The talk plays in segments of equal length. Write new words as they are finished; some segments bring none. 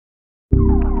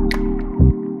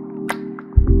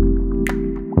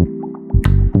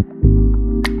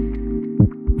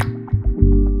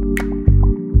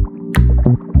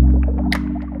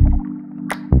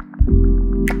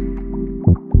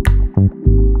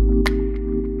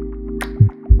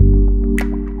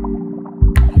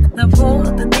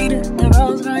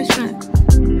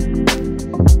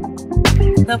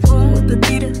The pool, the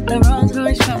theater, the Rolls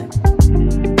Royce truck.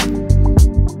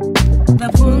 The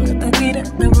pool, the theater,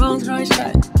 the Rolls Royce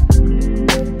truck.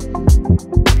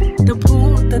 The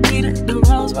pool, the theater, the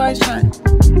Rolls Royce truck.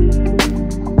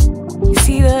 You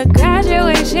see the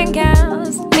graduation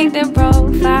gowns, LinkedIn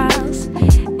profiles.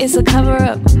 It's a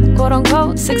cover-up,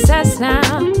 quote-unquote success now.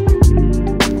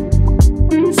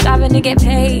 Stopping to get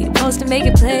paid, posting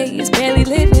making plays, barely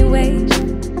living wage.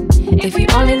 If you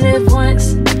only live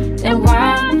once, then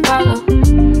why follow?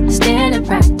 Stand in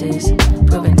practice,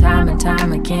 proving time and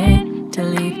time again to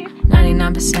leave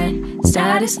 99%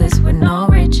 statusless with no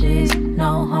riches,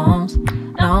 no homes,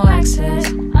 no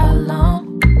access,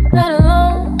 alone. Let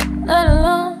alone, let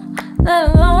alone,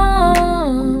 let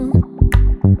alone.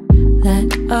 Let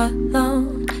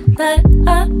alone, let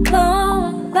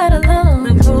alone, let alone.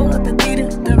 The pool, the theater,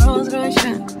 the Rolls Royce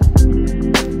truck.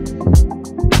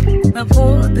 The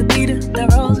pool, the theater, the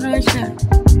Rolls Royce truck.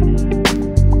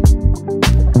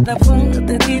 The pool,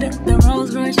 the theater, the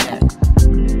Rolls Royce truck.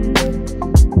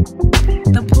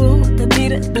 The pool, the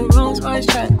theater, the Rolls Royce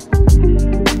truck.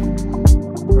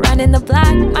 Running the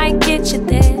block might get you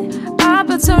there.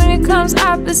 Opportunity comes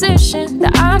opposition.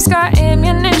 The arms got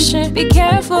ammunition. Be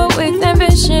careful with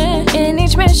ambition. In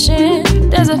each mission,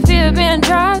 there's a fear being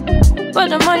dropped, but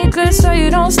the money good so you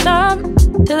don't stop.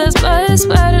 Till there's blood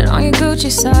splattered on your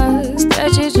Gucci socks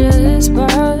that you just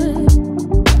bought.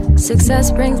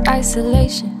 Success brings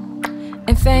isolation,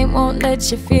 and fame won't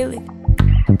let you feel it.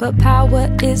 But power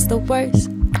is the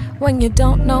worst when you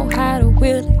don't know how to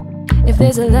wield it. If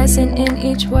there's a lesson in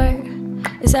each word,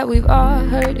 it's that we've all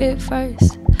heard it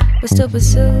first, but still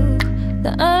pursue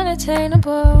the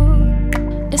unattainable.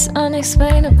 It's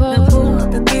unexplainable. The pool,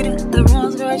 the theater, the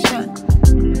Rolls Royce truck.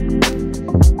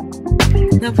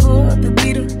 The pool, the